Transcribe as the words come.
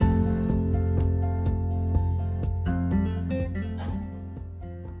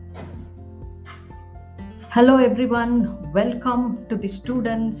Hello, everyone. Welcome to the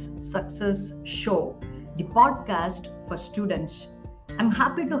Students Success Show, the podcast for students. I'm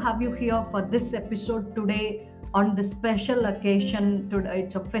happy to have you here for this episode today on the special occasion. Today,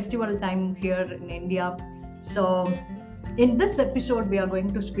 it's a festival time here in India. So, in this episode, we are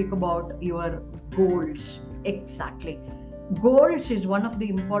going to speak about your goals. Exactly. Goals is one of the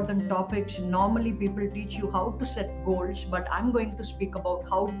important topics. Normally, people teach you how to set goals, but I'm going to speak about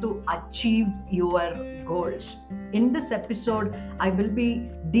how to achieve your goals. In this episode, I will be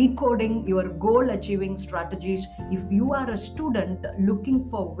decoding your goal achieving strategies. If you are a student looking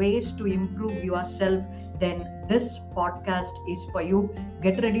for ways to improve yourself, then this podcast is for you.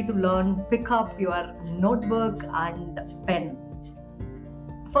 Get ready to learn, pick up your notebook and pen.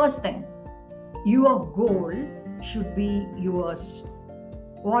 First thing, your goal should be yours.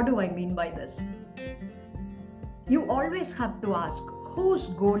 What do I mean by this? You always have to ask, whose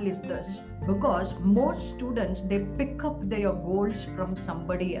goal is this? Because most students, they pick up their goals from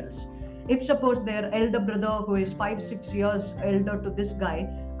somebody else. If suppose their elder brother who is 5-6 years elder to this guy,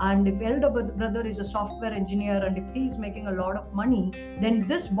 and if elder brother is a software engineer, and if he is making a lot of money, then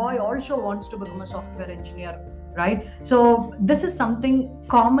this boy also wants to become a software engineer, right? So this is something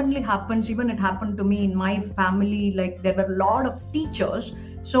commonly happens. Even it happened to me in my family. Like, there were a lot of teachers,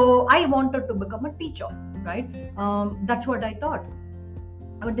 so I wanted to become a teacher, right? That's what I thought.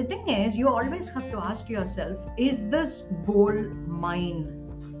 But the thing is, you always have to ask yourself, is this goal mine?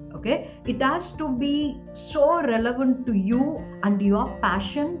 Okay, it has to be so relevant to you and your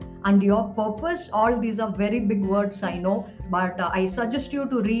passion and your purpose. All these are very big words, I know, but I suggest you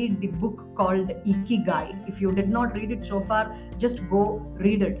to read the book called Ikigai. If you did not read it so far, just go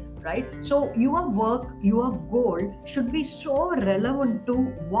read it, right? So your work, your goal should be so relevant to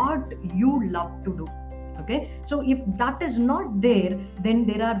what you love to do. Okay, so if that is not there, then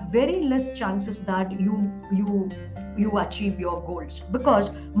there are very less chances that you achieve your goals, because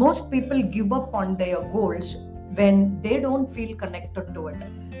most people give up on their goals when they don't feel connected to it.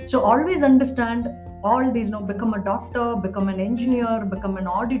 So always understand all these, become a doctor, become an engineer, become an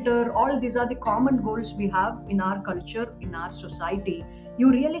auditor. All these are the common goals we have in our culture, in our society.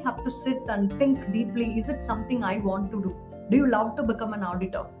 You really have to sit and think deeply, is it something I want to do? Do you love to become an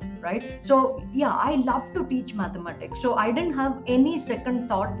auditor, right? So yeah, I love to teach mathematics, so I didn't have any second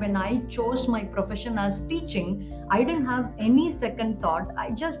thought when I chose my profession as teaching. I didn't have any second thought.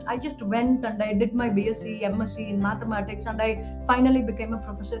 I just went and I did my BSc MSc in mathematics, and I finally became a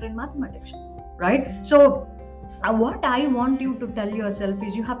professor in mathematics, right? So what I want you to tell yourself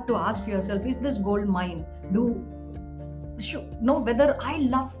is, you have to ask yourself, is this goal mine? Know whether I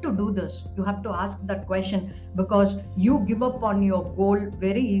love to do this. You have to ask that question, because you give up on your goal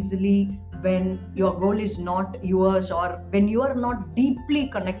very easily when your goal is not yours, or when you are not deeply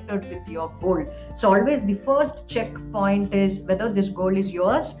connected with your goal. So always the first checkpoint is whether this goal is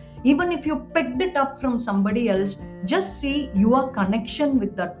yours. Even if you picked it up from somebody else, just see your connection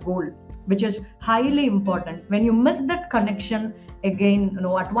with that goal, which is highly important. When you miss that connection, again,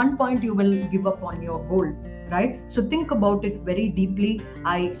 at one point you will give up on your goal, right? So think about it very deeply.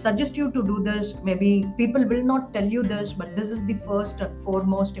 I suggest you to do this. Maybe people will not tell you this, but this is the first and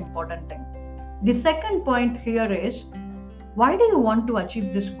foremost important thing. The second point here is, why do you want to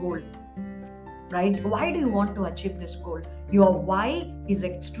achieve this goal? Right? Why do you want to achieve this goal? Your why is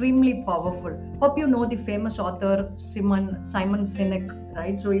extremely powerful. Hope you know the famous author Simon Sinek,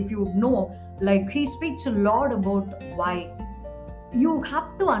 right? So if you know, like, he speaks a lot about why. You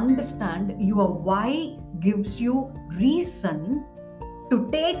have to understand your why gives you reason to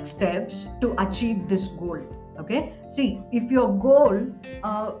take steps to achieve this goal. Okay, see, if your goal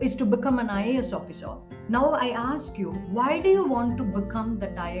is to become an IAS officer, now I ask you, why do you want to become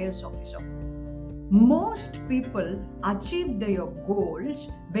that IAS officer? Most people achieve their goals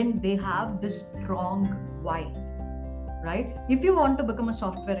when they have this strong why, right? If you want to become a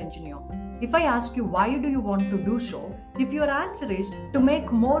software engineer, if I ask you, why do you want to do so? If your answer is to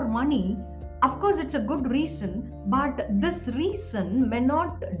make more money, of course it's a good reason, but this reason may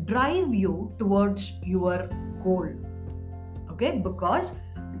not drive you towards your goal. Okay, because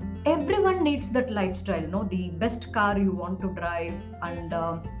everyone needs that lifestyle, the best car you want to drive, and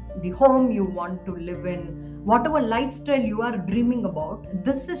the home you want to live in, whatever lifestyle you are dreaming about.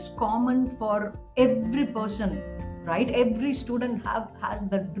 This is common for every person, right? Every student has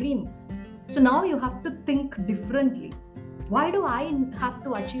that dream. So now you have to think differently. Why do I have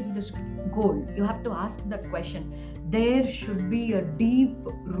to achieve this goal? You have to ask that question. There should be a deep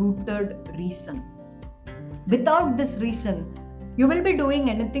rooted reason. Without this reason, You will be doing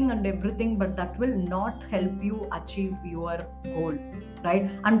anything and everything, but that will not help you achieve your goal, right?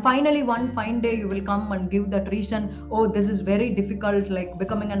 And finally, one fine day, you will come and give that reason, oh, this is very difficult, like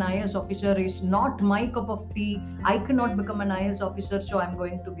becoming an IAS officer is not my cup of tea, I cannot become an IAS officer, so I'm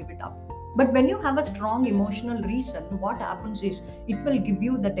going to give it up. But when you have a strong emotional reason, what happens is it will give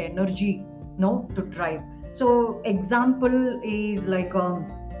you that energy, no, to drive. So example is like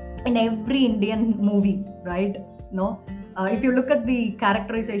in every Indian movie, right? No, if you look at the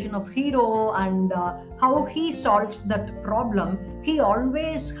characterization of hero and how he solves that problem, he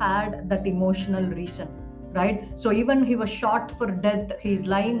always had that emotional reason, right? So even he was shot for death, he's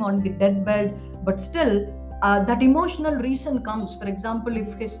lying on the deathbed, but still that emotional reason comes. For example,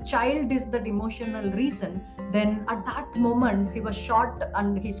 if his child is that emotional reason, then at that moment he was shot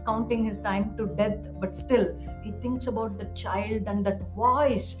and he's counting his time to death, but still he thinks about the child and that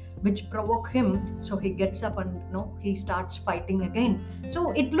voice which provoke him, so he gets up and he starts fighting again. So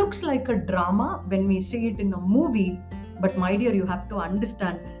it looks like a drama when we see it in a movie, but my dear, you have to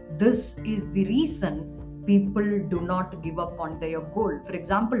understand, this is the reason people do not give up on their goal. For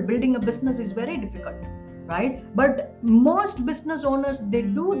example, building a business is very difficult, right? But most business owners, they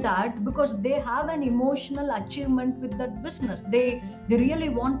do that because they have an emotional achievement with that business. They really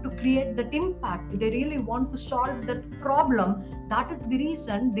want to create that impact, they really want to solve that problem. That is the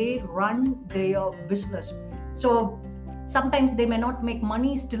reason they run their business. So sometimes they may not make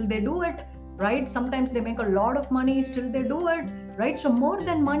money, still they do it, right? Sometimes they make a lot of money, still they do it, right? So more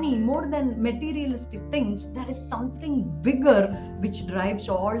than money, more than materialistic things, there is something bigger which drives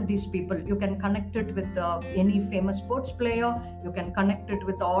all these people. You can connect it with any famous sports player, you can connect it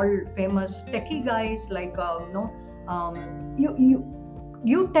with all famous techie guys, like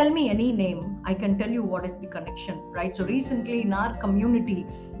you tell me any name, I can tell you what is the connection, right? So recently in our community,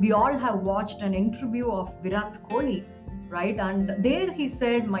 we all have watched an interview of Virat Kohli, right? And there he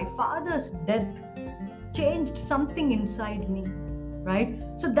said, my father's death changed something inside me, right?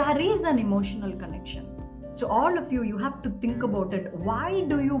 So there is an emotional connection. So all of you have to think about it. Why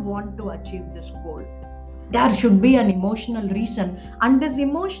do you want to achieve this goal? There should be an emotional reason, and this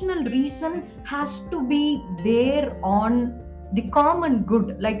emotional reason has to be there on the common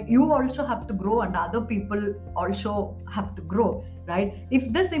good. Like you also have to grow and other people also have to grow, right?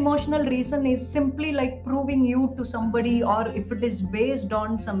 If this emotional reason is simply like proving you to somebody, or if it is based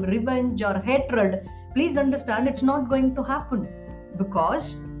on some revenge or hatred, please understand it's not going to happen.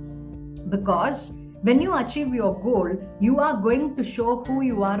 Because when you achieve your goal, you are going to show who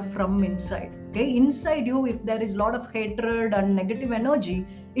you are from inside. Okay, inside you, if there is a lot of hatred and negative energy,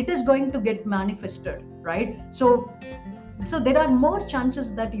 it is going to get manifested, right? So there are more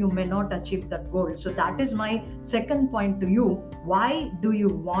chances that you may not achieve that goal. So that is my second point to you. Why do you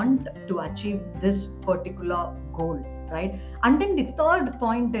want to achieve this particular goal, right? And then the third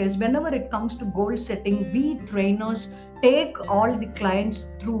point is, whenever it comes to goal setting, we trainers take all the clients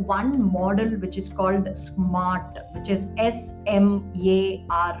through one model which is called SMART, which is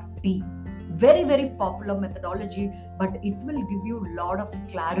SMART. Very, very popular methodology, but it will give you a lot of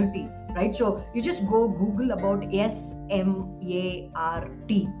clarity, right? So you just go Google about SMART.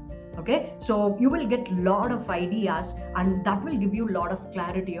 Okay, so you will get a lot of ideas, and that will give you a lot of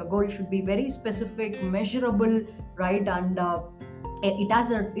clarity. Your goal should be very specific, measurable, right? And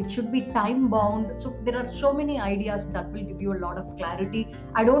it should be time bound. So there are so many ideas that will give you a lot of clarity.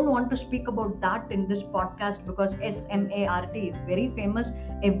 I don't want to speak about that in this podcast because SMART is very famous.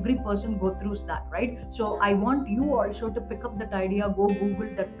 Every person go through that, right? So I want you also to pick up that idea, go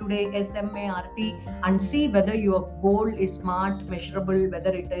Google that today, SMART, and see whether your goal is smart, measurable, whether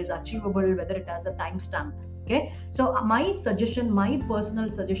it is achievable, whether it has a timestamp. Okay, so my personal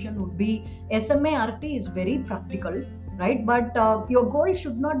suggestion would be, SMART is very practical, right? But your goal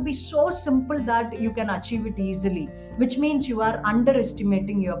should not be so simple that you can achieve it easily, which means you are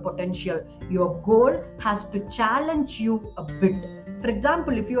underestimating your potential. Your goal has to challenge you a bit. For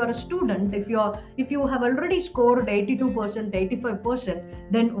example, if you are a student, if you have already scored 82%,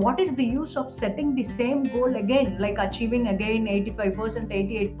 85%, then what is the use of setting the same goal again? Like achieving again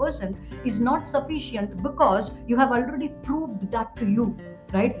 85%, 88% is not sufficient, because you have already proved that to you,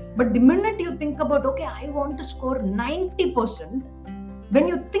 right? But the minute you think about, okay, I want to score 90%, when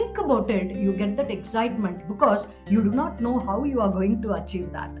you think about it, you get that excitement because you do not know how you are going to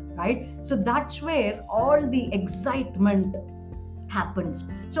achieve that, right? So that's where all the excitement happens.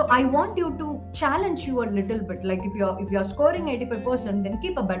 So I want you to challenge you a little bit. Like if you're scoring 85%, then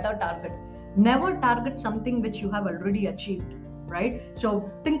keep a better target. Never target something which you have already achieved. right?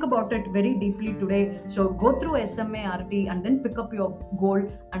 So think about it very deeply today. So go through SMART and then pick up your goal,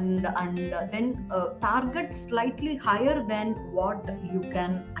 and then target slightly higher than what you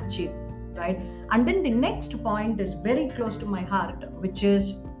can achieve, right? And then the next point is very close to my heart, which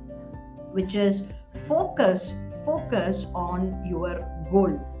is focus on your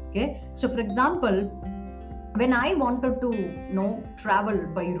goal. Okay, so for example, when I wanted to travel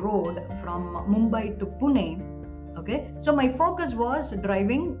by road from Mumbai to Pune, okay, so my focus was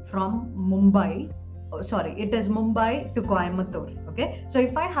driving from Mumbai. Oh, sorry, it is Mumbai to Coimbatore. Okay, so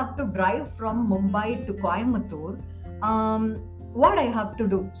if I have to drive from Mumbai to Coimbatore, what I have to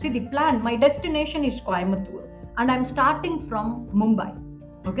do? See, the plan. My destination is Coimbatore, and I'm starting from Mumbai.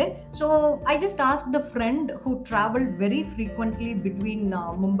 Okay, so I just asked a friend who traveled very frequently between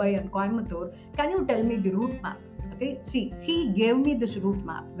Mumbai and Coimbatore, can you tell me the route map? Okay, see, he gave me this route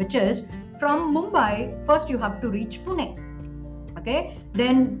map, which is from Mumbai, first you have to reach Pune. Okay,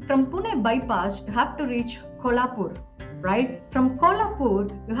 then from Pune bypass, you have to reach Kolhapur, right? From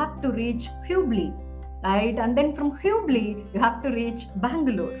Kolhapur, you have to reach Hubli, right? And then from Hubli, you have to reach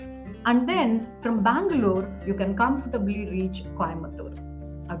Bangalore. And then from Bangalore, you can comfortably reach Coimbatore.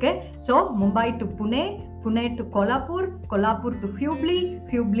 Okay, so Mumbai to Pune, Pune to Kolhapur, Kolhapur to Hubli,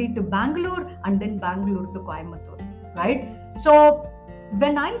 Hubli to Bangalore, and then Bangalore to Coimbatore, right? So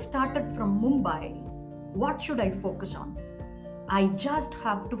when I started from Mumbai, what should I focus on? I just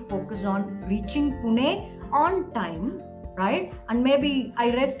have to focus on reaching Pune on time, right? And maybe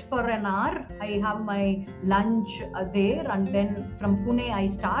I rest for an hour, I have my lunch there, and then from Pune I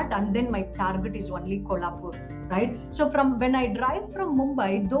start, and then my target is only Kolhapur, right? So from when I drive from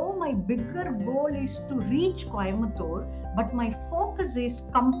Mumbai, though my bigger goal is to reach Coimbatore, but my focus is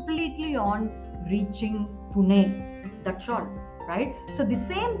completely on reaching Pune. That's all, right? So the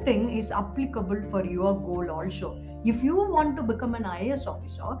same thing is applicable for your goal also. If you want to become an IAS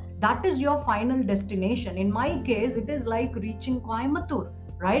officer, that is your final destination. In my case, it is like reaching Coimbatore,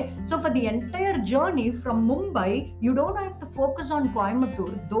 right? So for the entire journey from Mumbai, you don't have to focus on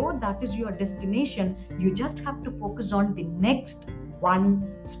Coimbatore, though that is your destination. You just have to focus on the next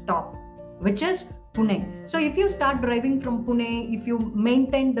one stop, which is Pune. So if you start driving from Pune, if you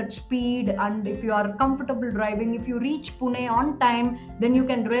maintain that speed, and if you are comfortable driving, if you reach Pune on time, then you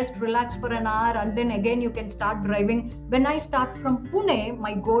can rest, relax for an hour, and then again you can start driving. When I start from Pune,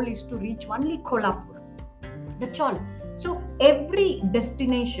 my goal is to reach only Kolhapur. That's all. So every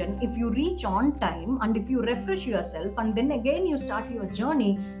destination, if you reach on time and if you refresh yourself and then again you start your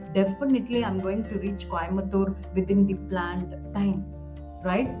journey, definitely I'm going to reach Coimbatore within the planned time.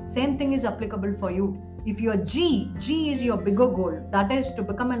 Right? Same thing is applicable for you. If your G is your bigger goal, that is to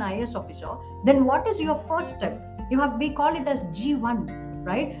become an IAS officer, then what is your first step? We call it as G1,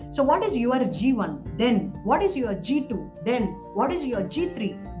 right? So what is your G1? Then what is your G2? Then what is your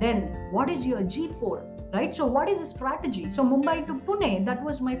G3? Then what is your G4? Right? So what is the strategy? So Mumbai to Pune, that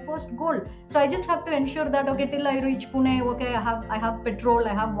was my first goal. So I just have to ensure that, okay, till I reach Pune, okay, I have petrol,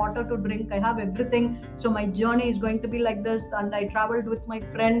 I have water to drink, I have everything. So my journey is going to be like this. And I traveled with my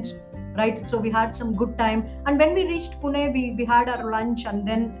friends, right? So we had some good time. And when we reached Pune, we had our lunch, and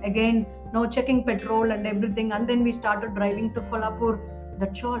then again, checking petrol and everything. And then we started driving to Kolhapur.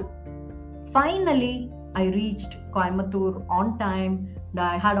 That's all. Finally, I reached Coimbatore on time.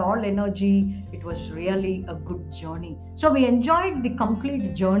 I had all energy. It was really a good journey. So we enjoyed the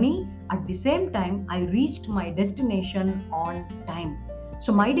complete journey. At the same time, I reached my destination on time.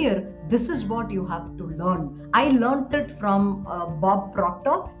 So my dear, this is what you have to learn. I learned it from Bob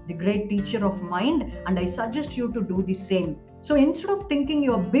Proctor, the great teacher of mind, and I suggest you to do the same. So instead of thinking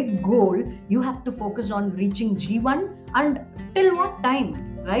your big goal, you have to focus on reaching G1, and till what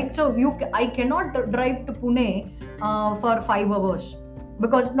time, right? So I cannot drive to Pune for 5 hours.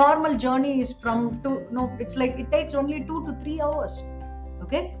 Because normal journey is it's like it takes only 2 to 3 hours.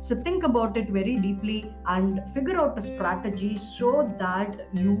 Okay, so think about it very deeply and figure out a strategy so that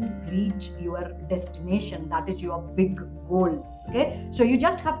you reach your destination. That is your big goal. Okay, so you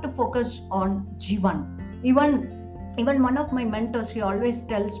just have to focus on G1. Even one of my mentors, he always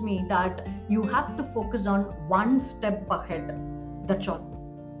tells me that you have to focus on one step ahead. That's all.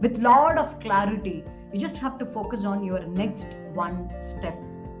 With lot of clarity, you just have to focus on your next one step.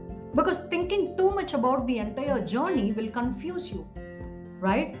 Because thinking too much about the entire journey will confuse you,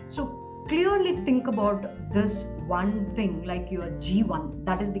 right? So clearly think about this one thing, like your G1.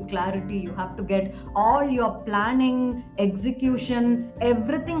 That is the clarity you have to get. All your planning, execution,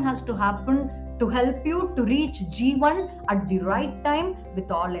 everything has to happen to help you to reach G1 at the right time with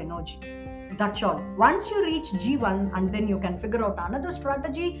all energy. That's all. Once you reach G1, and then you can figure out another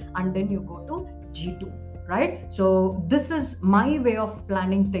strategy, and then you go to G2. right? So this is my way of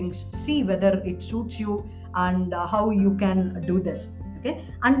planning things. See whether it suits you and how you can do this. Okay,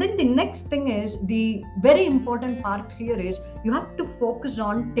 and then the next thing is, the very important part here is, you have to focus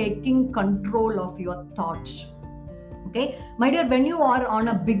on taking control of your thoughts. Okay, my dear, when you are on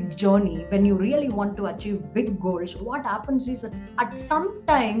a big journey, when you really want to achieve big goals, what happens is at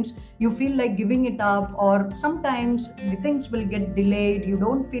sometimes you feel like giving it up, or sometimes the things will get delayed, you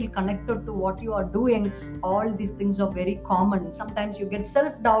don't feel connected to what you are doing. All these things are very common. Sometimes you get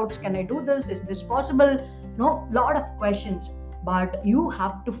self doubts, can I do this, is this possible? No, lot of questions. But you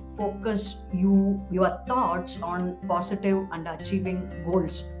have to focus your thoughts on positive and achieving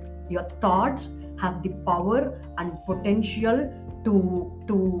goals. Your thoughts have the power and potential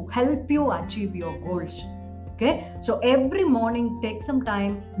to help you achieve your goals. Okay, so every morning take some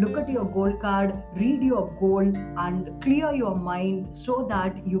time, look at your goal card, read your goal, and clear your mind so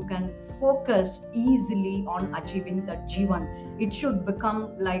that you can focus easily on achieving that G1. It should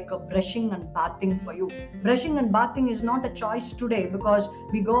become like a brushing and bathing for you. Brushing and bathing is not a choice today, because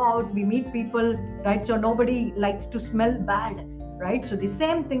we go out, we meet people, right? So nobody likes to smell bad, right? So the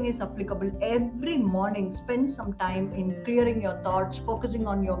same thing is applicable. Every morning spend some time in clearing your thoughts, focusing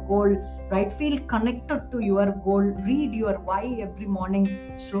on your goal, right? Feel connected to your goal, read your why every morning,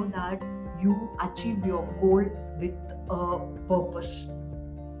 so that you achieve your goal with a purpose.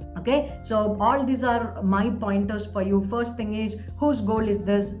 Okay, so all these are my pointers for you. First thing is, whose goal is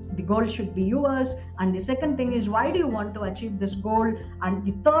this? The goal should be yours. And the second thing is, why do you want to achieve this goal? And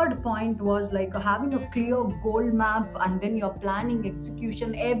the third point was like having a clear goal map, and then your planning,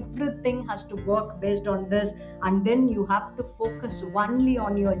 execution, everything has to work based on this. And then you have to focus only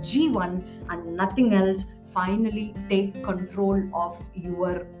on your G1 and nothing else. Finally take control of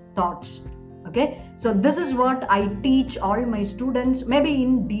your thoughts. Okay, so this is what I teach all my students. Maybe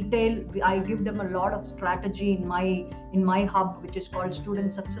in detail I give them a lot of strategy in my hub, which is called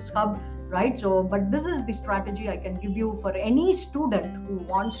Student Success Hub, right? So but this is the strategy I can give you for any student who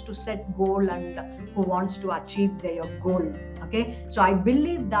wants to set goal and who wants to achieve their goal. Okay, so I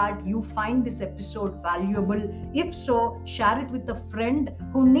believe that you find this episode valuable. If so, share it with a friend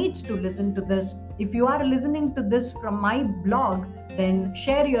who needs to listen to this. If you are listening to this from my blog, then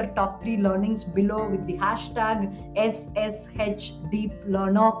share your top 3 learnings below with the hashtag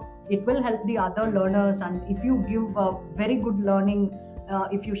SSHDeepLearner. It will help the other learners. And if you give a very good learning,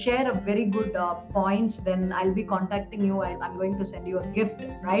 if you share a very good points, then I'll be contacting you. I'm going to send you a gift,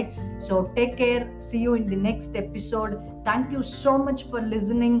 right? So take care. See you in the next episode. Thank you so much for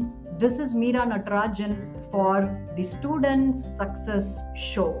listening. This is Meera Natarajan for the Student Success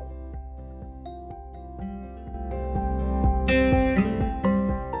Show.